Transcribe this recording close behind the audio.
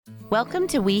Welcome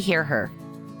to We Hear Her.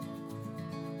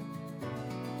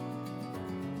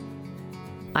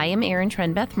 I am Erin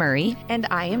Trenbeth Murray. And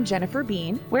I am Jennifer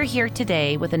Bean. We're here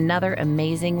today with another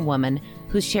amazing woman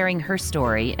who's sharing her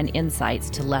story and insights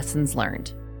to lessons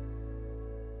learned.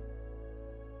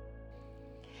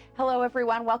 Hello,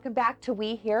 everyone. Welcome back to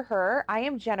We Hear Her. I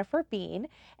am Jennifer Bean,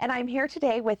 and I'm here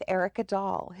today with Erica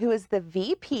Dahl, who is the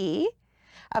VP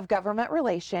of Government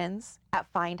Relations at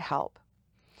Find Help.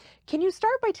 Can you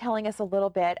start by telling us a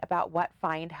little bit about what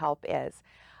Find Help is?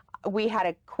 We had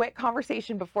a quick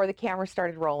conversation before the camera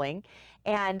started rolling,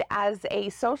 and as a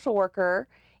social worker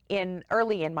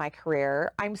early in my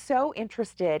career, I'm so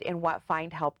interested in what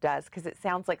Find Help does because it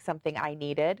sounds like something I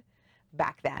needed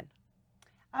back then.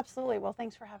 Absolutely. Well,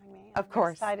 thanks for having me. Of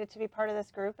course. I'm excited to be part of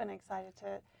this group and excited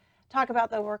to talk about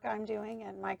the work I'm doing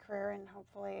and my career, and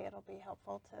hopefully it'll be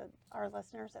helpful to our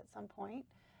listeners at some point.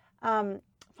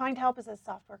 Find Help is a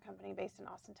software company based in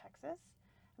Austin, Texas.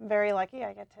 I'm very lucky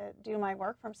I get to do my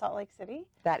work from Salt Lake City.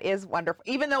 That is wonderful.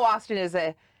 Even though Austin is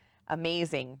an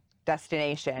amazing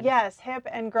destination. Yes, hip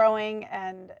and growing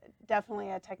and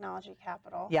definitely a technology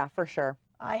capital. Yeah, for sure.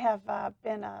 I have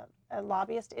been a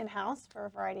lobbyist in-house for a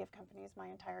variety of companies my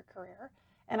entire career.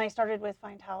 And I started with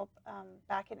Find Help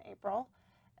back in April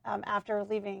after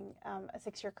leaving a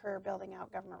 6-year career building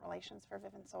out government relations for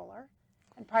Vivint Solar.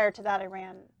 And prior to that, I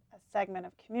ran a segment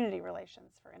of community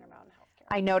relations for Intermountain Healthcare.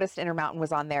 I noticed Intermountain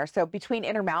was on there. So between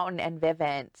Intermountain and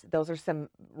Vivint, those are some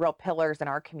real pillars in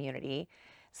our community.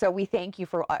 So we thank you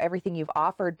for everything you've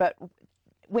offered. But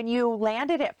when you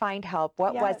landed at Find Help,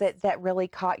 what was it that really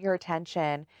caught your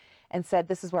attention and said,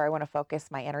 this is where I want to focus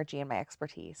my energy and my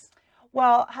expertise?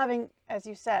 Well, having, as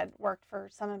you said, worked for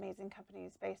some amazing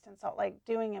companies based in Salt Lake,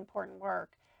 doing important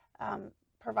work,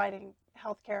 providing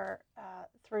healthcare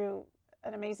through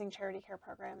an amazing charity care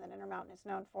program that Intermountain is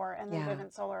known for, and then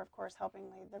Vivint Solar, of course, helping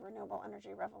lead the renewable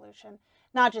energy revolution,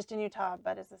 not just in Utah,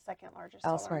 but as the second largest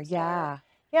elsewhere. solar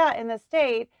installer. In the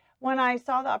state. When I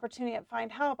saw the opportunity at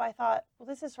Find Help, I thought, well,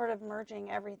 this is sort of merging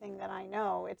everything that I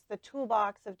know. It's the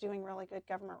toolbox of doing really good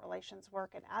government relations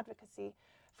work and advocacy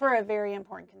for a very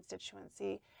important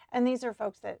constituency. And these are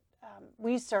folks that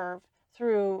we serve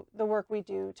through the work we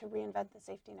do to reinvent the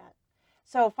safety net.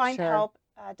 So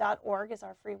findhelp.org is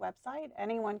our free website.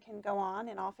 Anyone can go on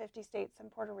in all 50 states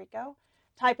and Puerto Rico,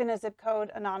 type in a zip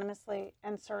code anonymously,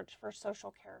 and search for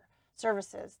social care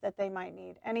services that they might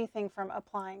need. Anything from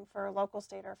applying for local,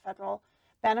 state, or federal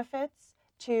benefits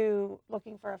to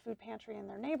looking for a food pantry in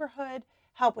their neighborhood,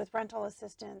 help with rental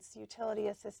assistance, utility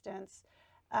assistance.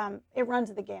 It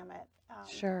runs the gamut.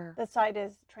 The site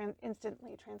is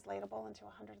instantly translatable into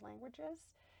 100 languages.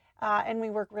 And we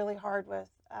work really hard with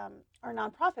our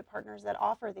nonprofit partners that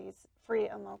offer these free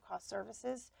and low-cost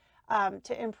services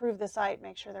to improve the site,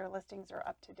 make sure their listings are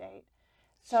up to date.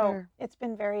 So it's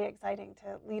been very exciting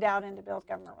to lead out and to build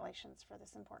government relations for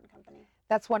this important company.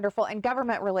 That's wonderful. And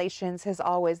government relations has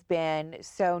always been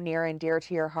so near and dear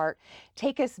to your heart.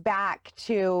 Take us back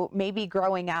to maybe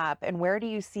growing up, and where do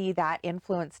you see that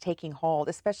influence taking hold,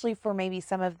 especially for maybe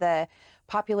some of the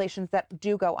populations that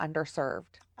do go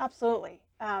underserved? Absolutely.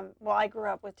 Well, I grew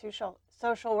up with two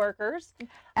social workers.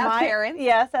 As parents?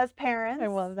 Yes, as parents. I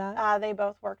love that. They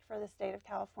both worked for the state of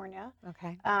California.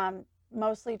 Okay.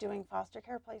 Mostly doing foster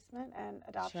care placement and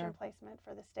adoption placement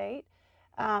for the state.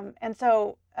 And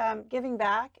so giving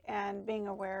back and being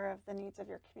aware of the needs of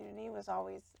your community was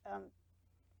always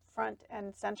front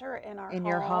and center in our home.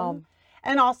 Your home.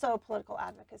 And also political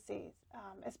advocacy,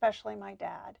 especially my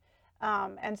dad.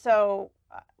 And so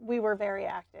we were very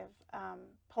active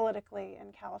politically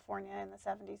in California in the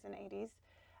 70s and 80s.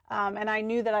 And I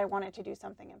knew that I wanted to do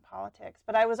something in politics,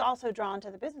 but I was also drawn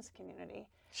to the business community.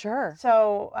 Sure.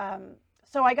 So,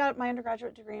 so I got my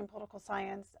undergraduate degree in political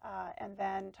science and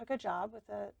then took a job with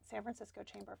the San Francisco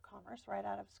Chamber of Commerce right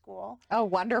out of school. Oh,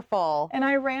 wonderful. And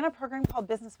I ran a program called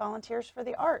Business Volunteers for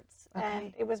the Arts. Okay.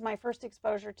 And it was my first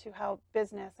exposure to how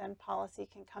business and policy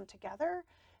can come together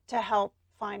to help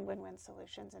find win-win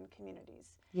solutions in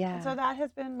communities. Yeah. And so that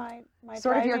has been my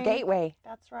sort of your gateway.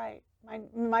 That's right.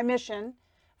 My mission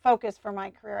focus for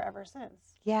my career ever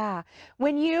since. Yeah.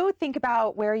 When you think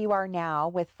about where you are now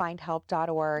with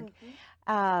findhelp.org,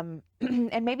 and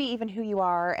maybe even who you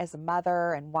are as a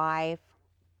mother and wife,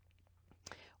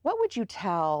 what would you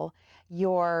tell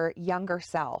your younger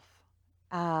self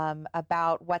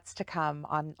about what's to come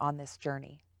on this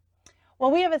journey? Well,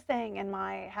 we have a saying in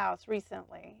my house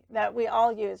recently that we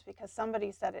all use because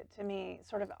somebody said it to me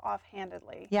sort of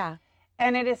offhandedly. Yeah.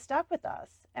 And it has stuck with us.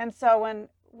 And so when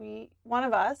one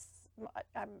of us,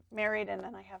 I'm married and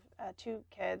then I have 2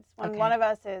 kids, when one of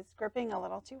us is gripping a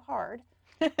little too hard,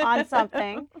 on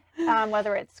something,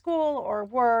 whether it's school or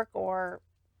work or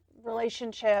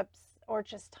relationships or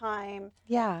just time,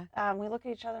 Yeah. we look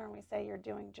at each other and we say, "You're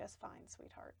doing just fine,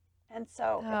 sweetheart." And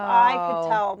so if I could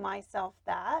tell myself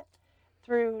that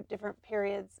through different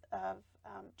periods of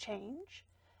change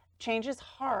is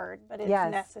hard, but it's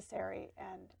necessary.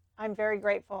 And I'm very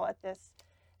grateful at this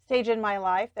stage in my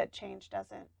life that change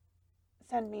doesn't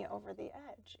send me over the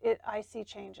edge. I see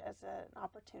change as an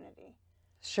opportunity.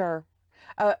 Sure.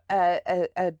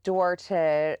 A door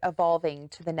to evolving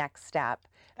to the next step.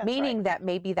 That's Meaning right. that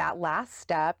maybe that last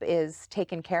step is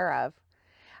taken care of.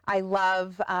 I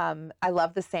love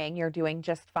the saying, "You're doing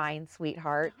just fine,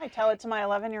 sweetheart." I tell it to my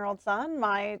 11-year-old son,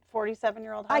 my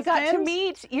 47-year-old I husband. got to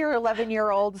meet your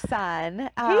 11-year-old son He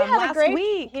had last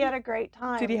week. He had a great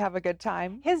time. Did he have a good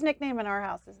time? His nickname in our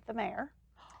house is the mayor,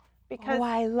 because Oh,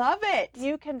 I love it.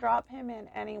 you can drop him in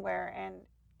anywhere and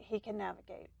he can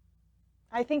navigate.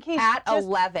 I think he's At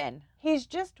 11. He's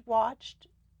just watched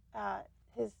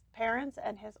his parents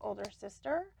and his older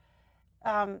sister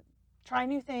try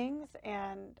new things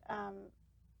and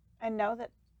know that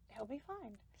he'll be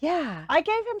fine. Yeah. I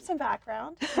gave him some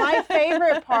background. My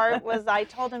favorite part was I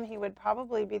told him he would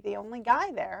probably be the only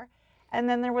guy there. And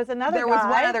then there was another There was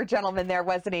one other gentleman there,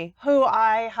 wasn't he? who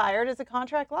I hired as a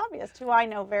contract lobbyist, who I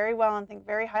know very well and think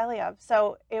very highly of.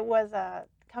 So it was a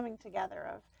coming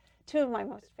together of two of my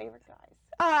most favorite guys.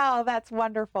 Oh, that's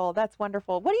wonderful. That's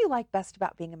wonderful. What do you like best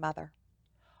about being a mother?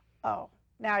 Oh,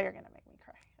 now you're going to make me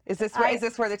cry. Is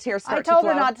this where the tears start I told to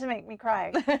her flow? not to make me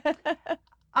cry.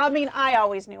 I mean, I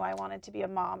always knew I wanted to be a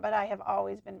mom, but I have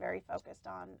always been very focused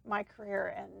on my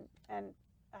career and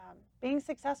being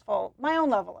successful, my own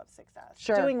level of success,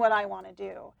 doing what I want to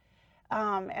do.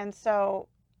 And so,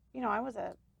 I was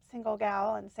a single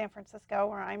gal in San Francisco,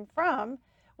 where I'm from,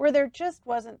 where there just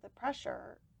wasn't the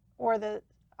pressure or the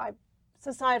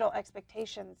societal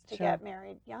expectations to get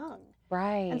married young.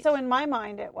 Right. And so in my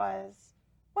mind, it was,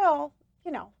 well,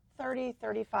 30,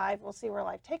 35, we'll see where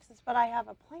life takes us, but I have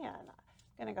a plan.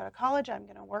 I'm going to go to college. I'm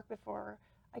going to work before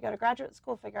I go to graduate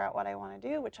school, figure out what I want to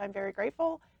do, which I'm very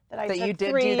grateful that I took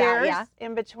 3 years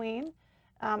in between.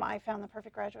 I found the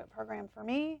perfect graduate program for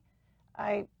me.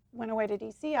 I went away to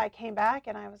DC. I came back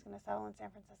and I was going to settle in San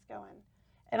Francisco,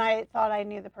 and I thought I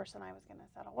knew the person I was going to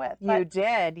settle with. You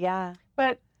did, yeah.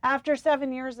 But after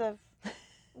 7 years of,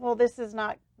 well, this is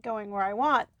not going where I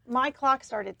want, my clock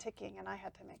started ticking and I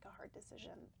had to make a hard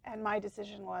decision. And my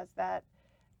decision was that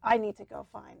I need to go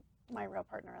find my real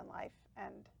partner in life.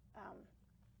 And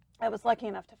I was lucky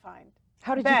enough to find.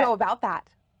 How did you go about that?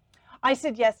 I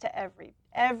said yes to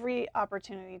every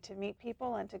opportunity to meet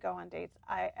people and to go on dates.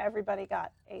 Everybody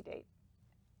got a date.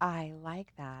 I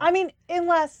like that. I mean,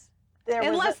 unless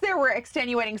there were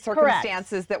extenuating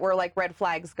circumstances that were like red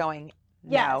flags going,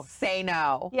 no, say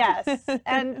no. Yes.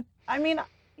 And I mean,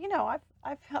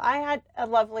 I had a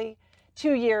lovely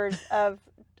 2 years of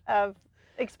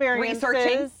experiences.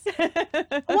 Researching.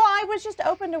 Well, I was just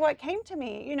open to what came to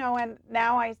me, and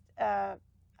now I've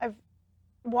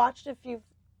watched a few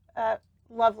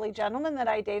lovely gentlemen that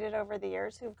I dated over the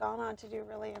years who've gone on to do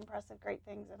really impressive, great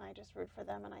things, and I just root for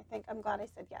them. And I think I'm glad I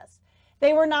said yes.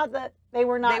 They were not the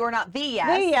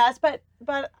yes, but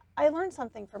I learned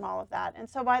something from all of that. And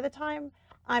so by the time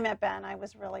I met Ben, I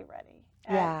was really ready.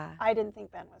 And I didn't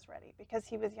think Ben was ready because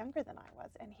he was younger than I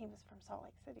was, and he was from Salt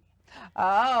Lake City.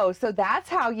 Oh, so that's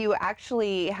how you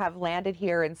actually have landed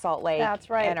here in Salt Lake. That's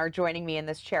right. And are joining me in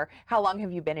this chair. How long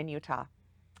have you been in Utah?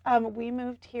 We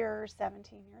moved here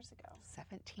 17 years ago.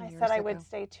 17 years ago. I said I ago. would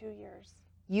stay 2 years.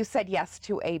 You said yes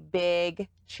to a big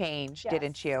change,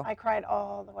 didn't you? I cried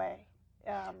all the way.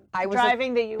 I was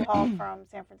driving the U-Haul from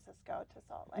San Francisco to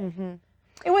Salt Lake. Mm-hmm.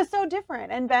 It was so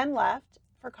different. And Ben left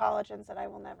for college and said, I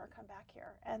will never come back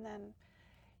here. And then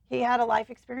he had a life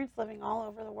experience living all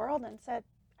over the world and said,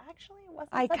 actually, it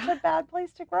wasn't such a bad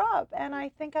place to grow up. And I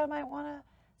think I might want to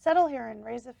settle here and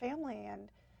raise a family and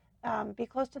be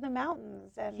close to the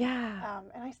mountains. And,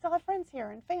 and I still have friends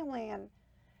here and family. And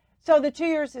so the 2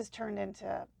 years has turned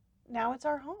into, now it's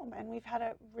our home. And we've had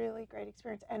a really great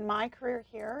experience. And my career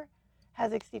here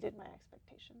has exceeded my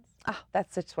expectations. Oh,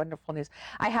 that's such wonderful news.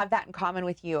 I have that in common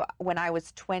with you. When I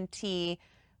was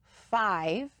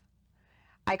 25,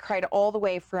 I cried all the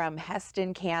way from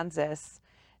Heston, Kansas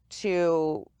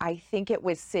to, I think it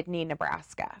was Sydney,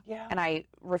 Nebraska. Yeah. And I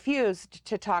refused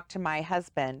to talk to my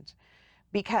husband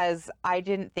because I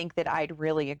didn't think that I'd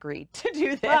really agreed to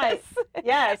do this. Right.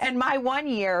 Yes. And my 1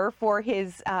 year for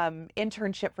his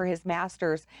internship for his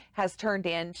master's has turned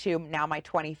into now my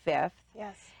 25th.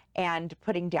 Yes. and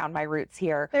putting down my roots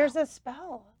here. There's a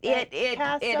spell. It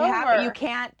You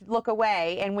can't look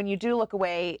away, and when you do look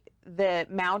away, the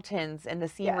mountains and the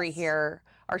scenery Yes. here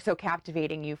are so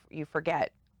captivating. You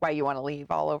forget why you want to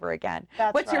leave all over again.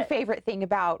 That's What's your right. favorite thing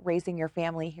about raising your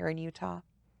family here in Utah?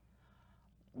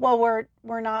 Well,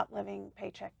 we're not living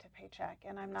paycheck to paycheck,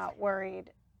 and I'm not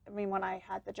worried. I mean, when I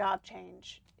had the job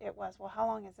change, it was, well, how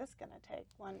long is this going to take?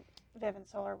 When Vivint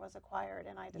Solar was acquired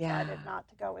and I decided Yeah. not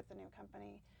to go with the new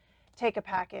company, take a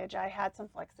package, I had some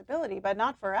flexibility, but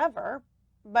not forever.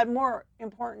 But more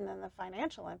important than the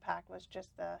financial impact was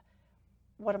just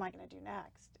what am I going to do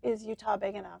next? Is Utah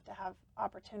big enough to have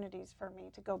opportunities for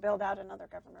me to go build out another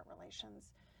government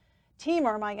relations team,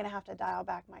 or am I going to have to dial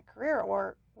back my career,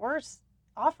 or worse,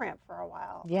 off ramp for a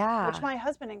while? Yeah. Which my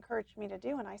husband encouraged me to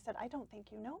do, and I said, I don't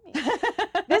think you know me.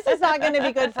 This is not going to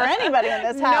be good for anybody in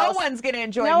this house. No one's going to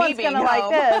enjoy No me one's being gonna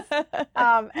home. like this.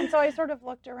 And so I sort of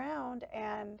looked around,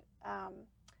 and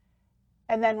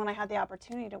then when I had the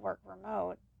opportunity to work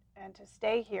remote and to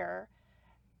stay here,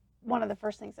 one of the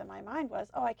first things in my mind was,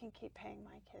 oh, I can keep paying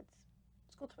my kids'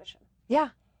 school tuition. Yeah.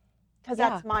 Because Yeah.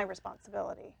 that's my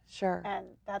responsibility, Sure. and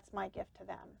that's my gift to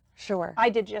them. Sure. I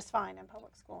did just fine in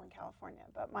public school in California,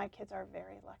 but my kids are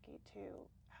very lucky to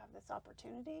have this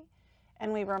opportunity,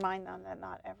 and we remind them that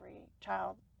not every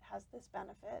child has this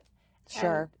benefit.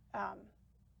 Sure. And,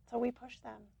 so we push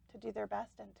them to do their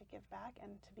best and to give back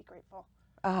and to be grateful.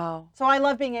 Oh. So I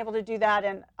love being able to do that,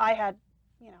 and I had,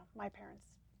 my parents,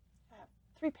 I have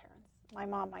 3 parents, my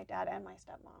mom, my dad, and my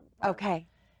stepmom. Okay.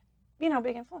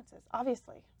 Big influences,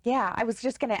 obviously. Yeah, I was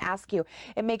just going to ask you.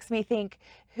 It makes me think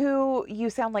you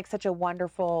sound like such a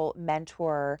wonderful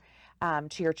mentor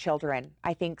to your children.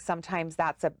 I think sometimes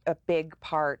that's a big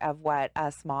part of what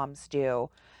us moms do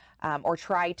or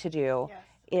try to do. Yes.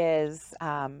 Is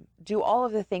do all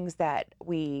of the things that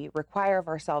we require of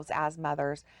ourselves as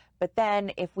mothers, but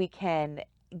then if we can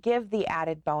give the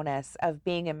added bonus of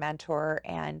being a mentor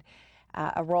and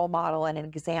a role model and an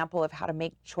example of how to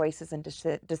make choices and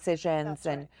decisions That's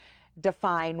and right.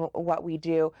 define what we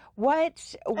do.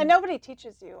 And nobody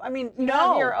teaches you. I mean, you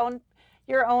No. have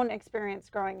your own experience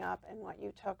growing up and what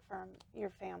you took from your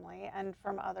family and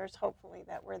from others, hopefully,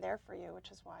 that were there for you, which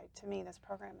is why, to me, this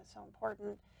program is so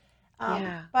important.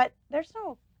 Yeah. But there's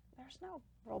no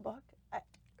rule book.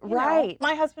 Right.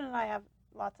 My husband and I have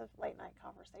lots of late night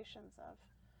conversations of,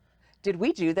 Did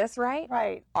we do this right?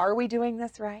 right. Are we doing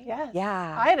this right? Yes.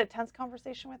 Yeah. I had a tense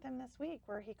conversation with him this week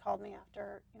where he called me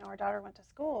after, our daughter went to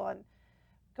school, and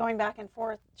going back and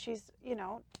forth, she's,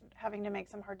 having to make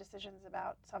some hard decisions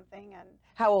about something. And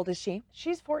How old is she?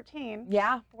 she's 14.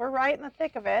 Yeah. We're right in the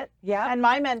thick of it. Yeah. And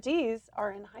my mentees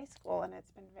are in high school, and it's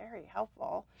been very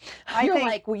helpful. You're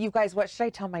like, well, you guys, what should I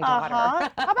tell my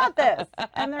daughter? How about this?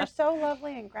 And they're so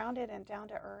lovely and grounded and down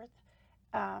to earth.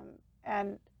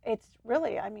 And it's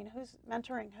really, who's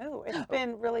mentoring who? It's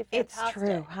been really fantastic. It's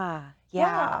true, huh?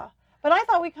 Yeah. But I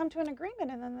thought we'd come to an agreement,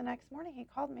 and then the next morning he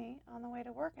called me on the way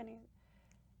to work,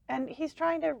 and he's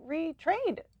trying to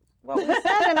retrade what we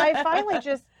said, and I finally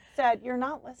just said, "You're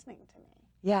not listening to me.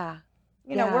 Yeah.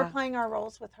 We're playing our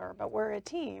roles with her, but we're a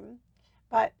team.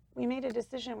 But we made a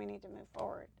decision. We need to move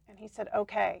forward." And he said,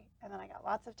 "Okay." And then I got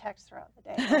lots of texts throughout the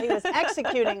day. So he was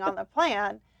executing on the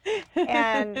plan,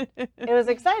 and it was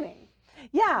exciting.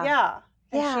 Yeah. Yeah.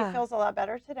 And Yeah. she feels a lot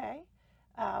better today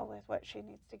with what she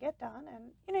needs to get done.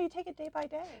 And, you take it day by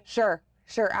day. Sure,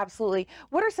 absolutely.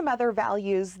 What are some other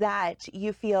values that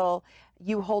you feel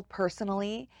you hold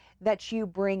personally that you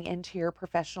bring into your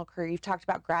professional career? You've talked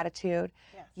about gratitude.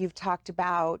 Yes. You've talked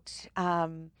about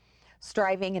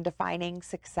striving and defining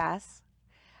success.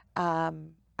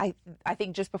 I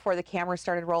think just before the camera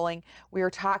started rolling, we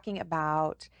were talking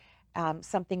about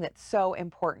something that's so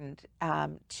important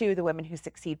to the Women Who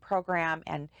Succeed program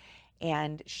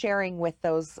and sharing with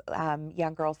those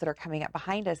young girls that are coming up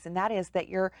behind us. And that is that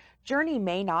your journey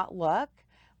may not look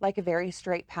like a very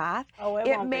straight path. Oh, it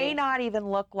It won't may be. not even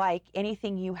look like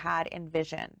anything you had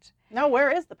envisioned. No, where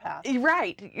is the path?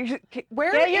 Right.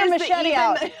 Where Get your is machete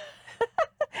out.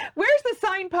 Where's the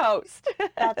signpost?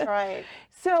 That's right.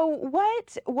 So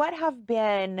what have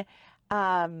been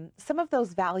some of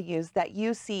those values that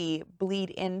you see bleed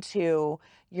into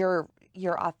your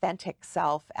authentic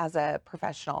self as a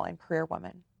professional and career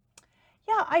woman?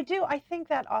 Yeah, I do. I think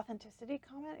that authenticity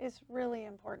comment is really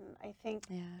important. I think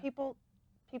Yeah. people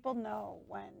know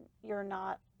when you're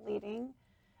not leading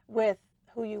with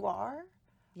who you are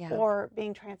Yeah. or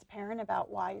being transparent about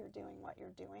why you're doing what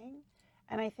you're doing.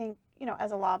 And I think,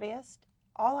 as a lobbyist,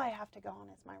 all I have to go on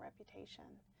is my reputation.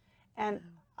 And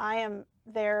I am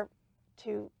there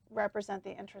to represent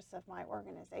the interests of my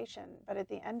organization. But at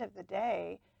the end of the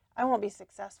day, I won't be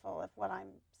successful if what I'm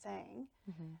saying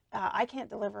I can't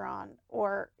deliver on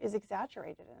or is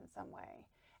exaggerated in some way.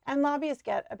 And lobbyists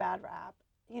get a bad rap,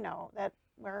 you know, that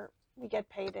where we get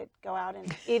paid to go out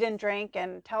and eat and drink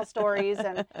and tell stories,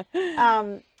 and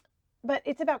but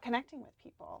it's about connecting with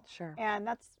people. Sure. And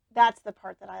that's the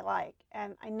part that I like.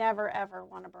 And I never ever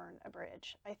want to burn a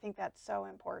bridge. I think that's so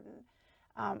important.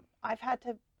 I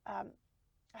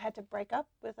had to break up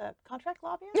with a contract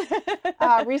lobbyist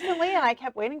recently, and I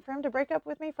kept waiting for him to break up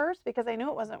with me first because I knew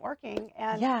it wasn't working,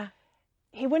 and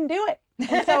he wouldn't do it.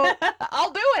 And so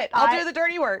I'll do it. I'll do the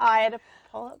dirty work. I had to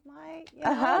pull up my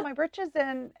my britches,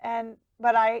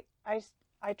 but I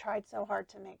tried so hard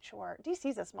to make sure.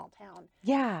 DC's a small town.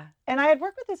 Yeah. And I had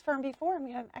worked with this firm before, and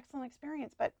we had an excellent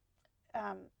experience, but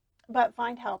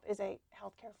Find Help is a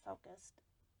healthcare focused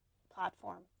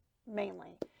platform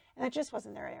mainly. And it just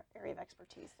wasn't their area of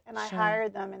expertise. And I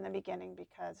hired them in the beginning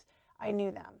because I knew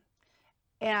them.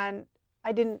 And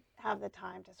I didn't have the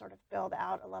time to sort of build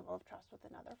out a level of trust with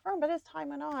another firm. But as time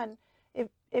went on,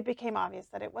 it became obvious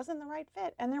that it wasn't the right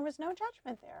fit. And there was no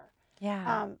judgment there.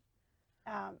 Yeah.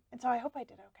 And so I hope I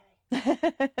did okay.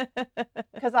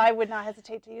 Because I would not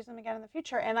hesitate to use them again in the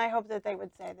future. And I hope that they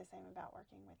would say the same about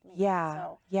working with me. Yeah.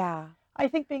 So yeah. I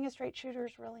think being a straight shooter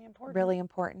is really important. Really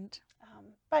important.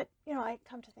 But, you know, I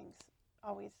come to things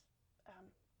always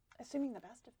assuming the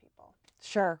best of people.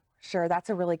 Sure. That's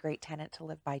a really great tenet to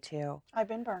live by, too. I've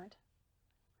been burned.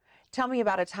 Tell me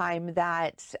about a time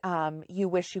that you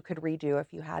wish you could redo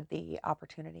if you had the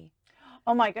opportunity.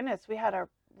 Oh, my goodness. We had a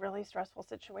really stressful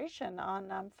situation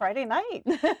on Friday night.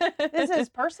 This is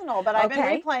personal, but I've been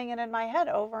replaying it in my head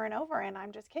over and over, and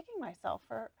I'm just kicking myself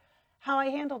for how I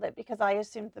handled it because I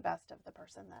assumed the best of the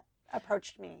person that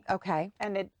approached me. Okay.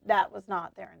 And that was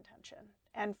not their intention.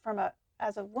 And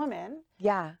as a woman,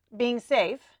 being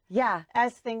safe,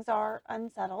 as things are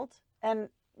unsettled and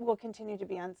will continue to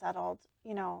be unsettled,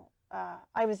 you know,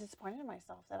 I was disappointed in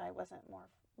myself that I wasn't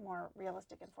more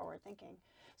realistic and forward thinking.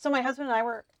 So my husband and I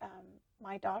were,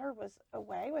 my daughter was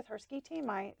away with her ski team.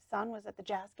 My son was at the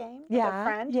jazz game with a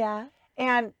friend. Yeah.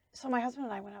 And so my husband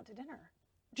and I went out to dinner.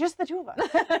 Just the two of us.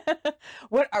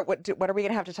 What are we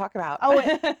going to have to talk about? Oh,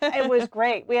 it was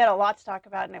great. We had a lot to talk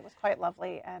about, and it was quite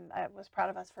lovely. And I was proud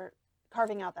of us for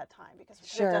carving out that time because we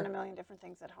could have done a million different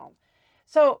things at home.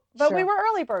 So, but we were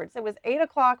early birds. It was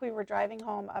 8:00. We were driving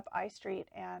home up I Street,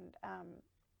 and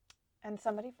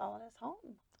somebody followed us home.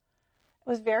 It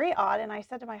was very odd, and I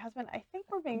said to my husband, "I think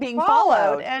we're being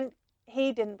followed," and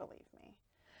he didn't believe me.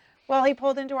 Well, he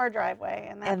pulled into our driveway,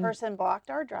 and that person blocked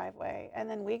our driveway. And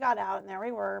then we got out, and there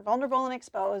we were, vulnerable and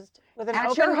exposed, with an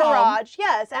open garage.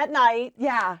 Yes, at night.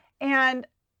 Yeah. And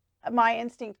my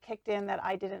instinct kicked in that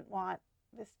I didn't want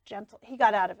this gentle. He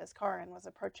got out of his car and was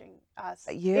approaching us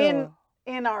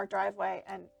in our driveway,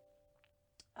 and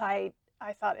I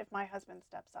thought, if my husband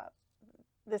steps up,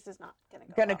 this is not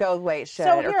going to go the way it should.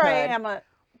 So here I am, a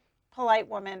polite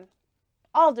woman.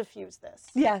 I'll diffuse this.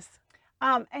 Yes.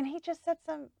 And he just said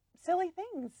some silly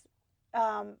things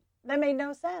that made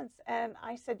no sense, and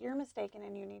I said, "You're mistaken,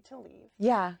 and you need to leave."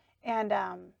 Yeah. And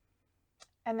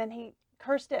then he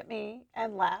cursed at me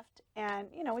and left, and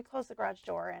you know, we closed the garage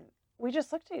door, and we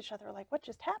just looked at each other like, "What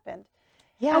just happened?"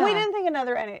 Yeah. And we didn't think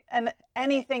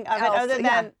anything of it other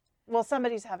than, well,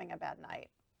 somebody's having a bad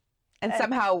night. And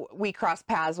somehow we crossed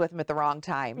paths with him at the wrong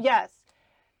time. Yes.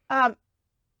 And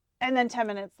then 10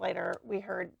 minutes later, we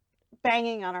heard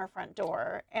banging on our front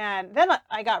door, and then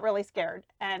I got really scared.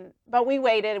 But we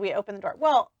waited. We opened the door.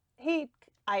 Well,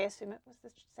 I assume it was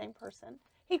the same person.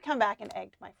 He'd come back and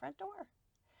egged my front door,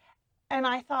 and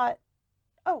I thought,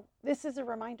 oh, this is a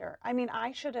reminder. I mean,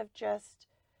 I should have just.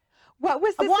 What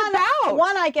was this about?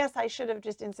 One, I guess I should have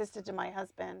just insisted to my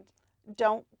husband,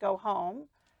 don't go home.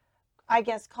 I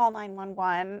guess call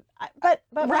 911. But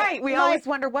right, we always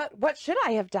wonder what should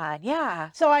I have done? Yeah.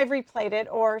 So I've replayed it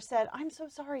or said, "I'm so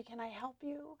sorry. Can I help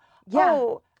you?" Yeah.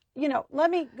 Oh, you know, let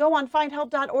me go on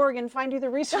findhelp.org and find you the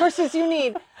resources you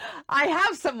need. I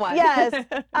have someone. Yes.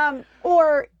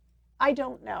 Or I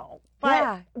don't know.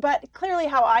 But clearly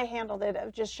how I handled it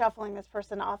of just shuffling this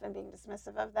person off and being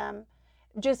dismissive of them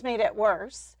just made it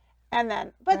worse. And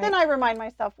then, then I remind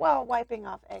myself, well, wiping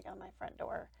off egg on my front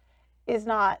door is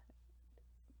not.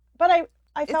 But I felt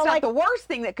like it's not the worst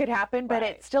thing that could happen, but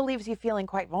it still leaves you feeling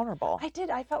quite vulnerable.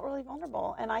 I felt really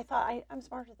vulnerable, and I thought I'm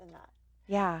smarter than that.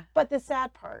 Yeah. But the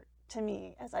sad part to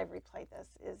me, as I've replayed this,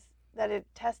 is that it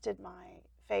tested my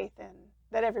faith in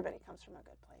that everybody comes from a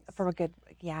good place.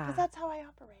 Because that's how I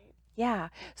operate. Yeah.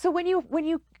 So when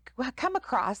you come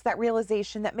across that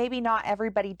realization that maybe not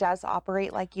everybody does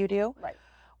operate like you do, right?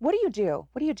 What do you do?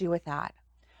 What do you do with that?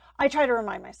 I try to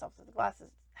remind myself that the glass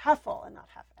is half full and not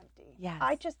half empty. safety. Yes.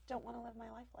 I just don't want to live my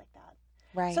life like that.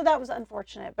 Right. So that was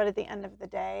unfortunate. But at the end of the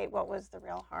day, what was the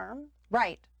real harm?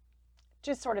 Right.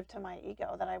 Just sort of to my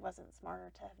ego that I wasn't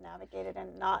smarter to have navigated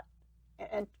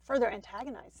and further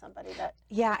antagonize somebody that.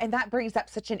 Yeah, and that brings up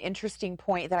such an interesting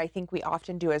point that I think we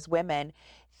often do as women,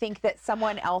 think that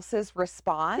someone else's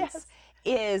response Yes.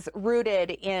 is rooted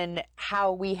in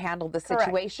how we handled the Correct.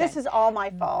 situation. This is all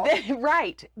my fault.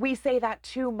 Right. We say that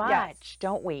too much, Yes.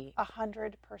 don't we?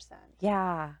 100%.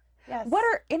 Yeah. Yes. What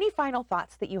are any final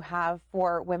thoughts that you have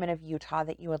for women of Utah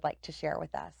that you would like to share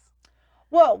with us?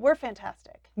 Well, we're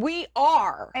fantastic. We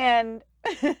are. And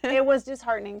it was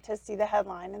disheartening to see the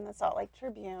headline in the Salt Lake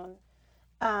Tribune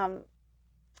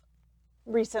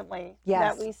recently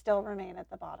Yes. that we still remain at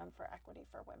the bottom for equity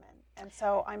for women. And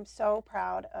so I'm so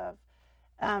proud of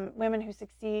Women Who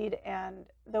Succeed and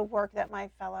the work that my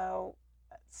fellow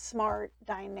smart,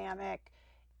 dynamic,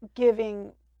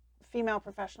 giving female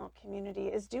professional community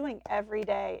is doing every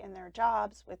day in their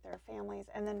jobs with their families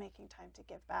and then making time to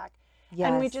give back. Yes.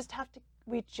 And we just have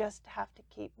to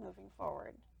keep moving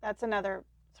forward. That's another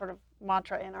sort of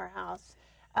mantra in our house.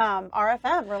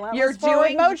 RFM, relentless You're forward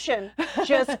doing- motion.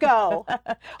 Just go.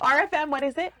 RFM, what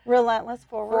is it? Relentless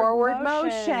forward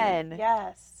motion.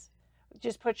 Yes.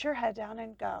 Just put your head down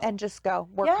and go. And just go.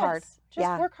 Work Yes. hard.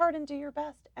 Just work hard and do your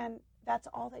best. And that's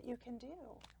all that you can do.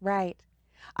 Right.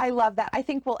 I love that. I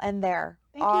think we'll end there.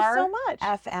 Thank you so much.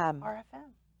 RFM.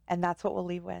 RFM. And that's what we'll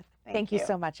leave with. Thank you you.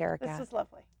 so much, Erica. This was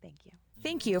lovely. Thank you.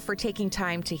 Thank you for taking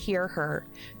time to hear her.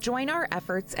 Join our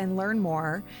efforts and learn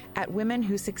more at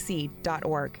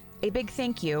womenwhosucceed.org. A big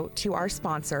thank you to our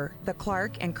sponsor, the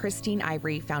Clark and Christine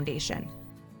Ivory Foundation.